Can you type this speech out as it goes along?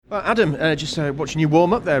Well, Adam, just watching you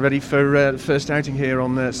warm up there, ready for the first outing here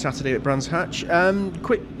on Saturday at Brands Hatch.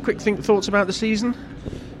 Quick thoughts about the season?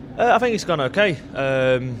 I think it's gone okay.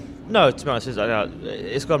 No, to be honest,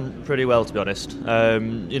 it's gone pretty well. To be honest,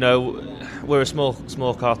 we're a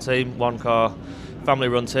small car team, one car,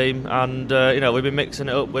 family-run team, and we've been mixing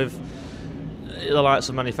it up with the likes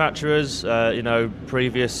of manufacturers,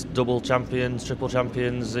 previous double champions, triple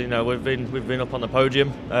champions. We've been up on the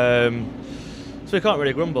podium. So we can't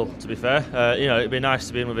really grumble, to be fair. It'd be nice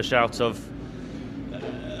to be in with a shout of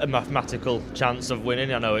a mathematical chance of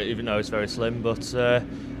winning. I know, even though it's very slim, but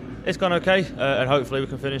it's gone okay, and hopefully we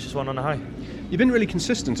can finish this one on a high. You've been really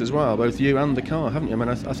consistent as well, both you and the car, haven't you? I mean,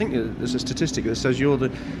 I think there's a statistic that says you're the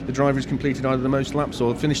driver who's completed either the most laps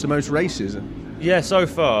or finished the most races. Yeah, so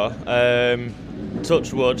far,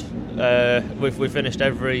 touch wood, we've finished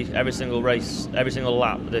every single race, every single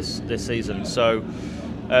lap this season. So.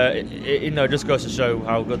 It just goes to show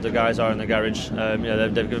how good the guys are in the garage.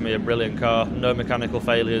 They've given me a brilliant car, no mechanical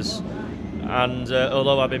failures, and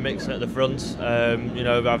although I've been mixing at the front,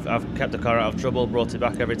 I've kept the car out of trouble, brought it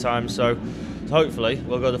back every time. So hopefully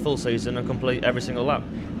we'll go the full season and complete every single lap.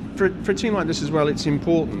 For a team like this as well, it's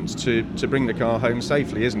important to bring the car home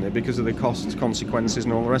safely, isn't it? Because of the cost, consequences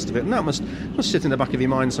and all the rest of it. And that must sit in the back of your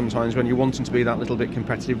mind sometimes when you're wanting to be that little bit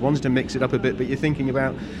competitive, wanting to mix it up a bit, but you're thinking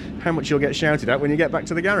about how much you'll get shouted at when you get back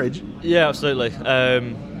to the garage. Yeah, absolutely.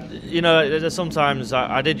 There's sometimes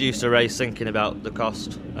I did used to race thinking about the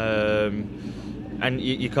cost, and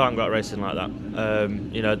you can't go out racing like that.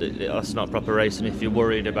 That's not proper racing if you're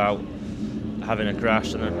worried about having a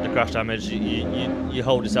crash and the crash damage. You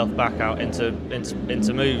hold yourself back out into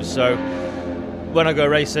moves. So when I go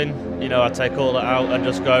racing, I take all that out and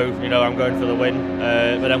just go, I'm going for the win.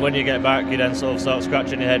 But then when you get back, you then sort of start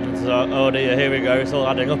scratching your head and start, oh dear, here we go. It's all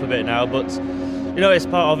adding up a bit now. But it's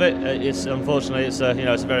part of it. It's unfortunately it's a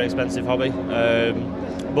very expensive hobby.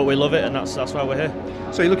 But we love it, and that's why we're here.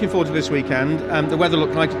 So you're looking forward to this weekend. The weather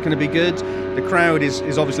looks like it's going to be good. The crowd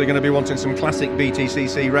is obviously going to be wanting some classic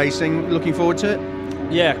BTCC racing. Looking forward to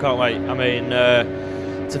it? Yeah, can't wait. I mean,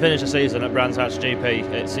 to finish the season at Brands Hatch GP,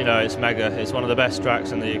 it's mega. It's one of the best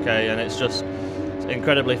tracks in the UK, and it's just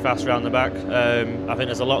incredibly fast round the back. I think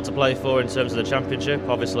there's a lot to play for in terms of the championship.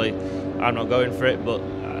 Obviously, I'm not going for it, but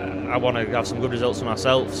I want to have some good results for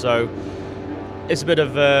myself. So it's a bit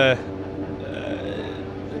of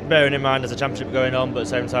bearing in mind there's a championship going on, but at the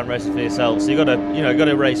same time racing for yourself. So you got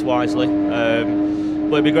to race wisely.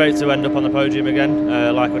 But it'd be great to end up on the podium again,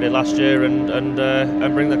 like we did last year, and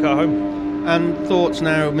bring the car home. And thoughts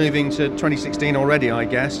now moving to 2016 already, I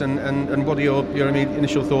guess. And what are your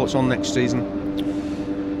initial thoughts on next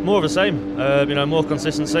season? More of the same. More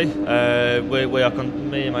consistency. Me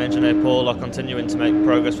and my engineer Paul are continuing to make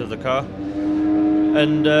progress with the car.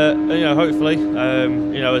 And hopefully,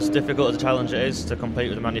 as difficult as a challenge it is to compete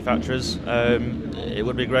with the manufacturers, it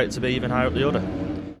would be great to be even higher up the order.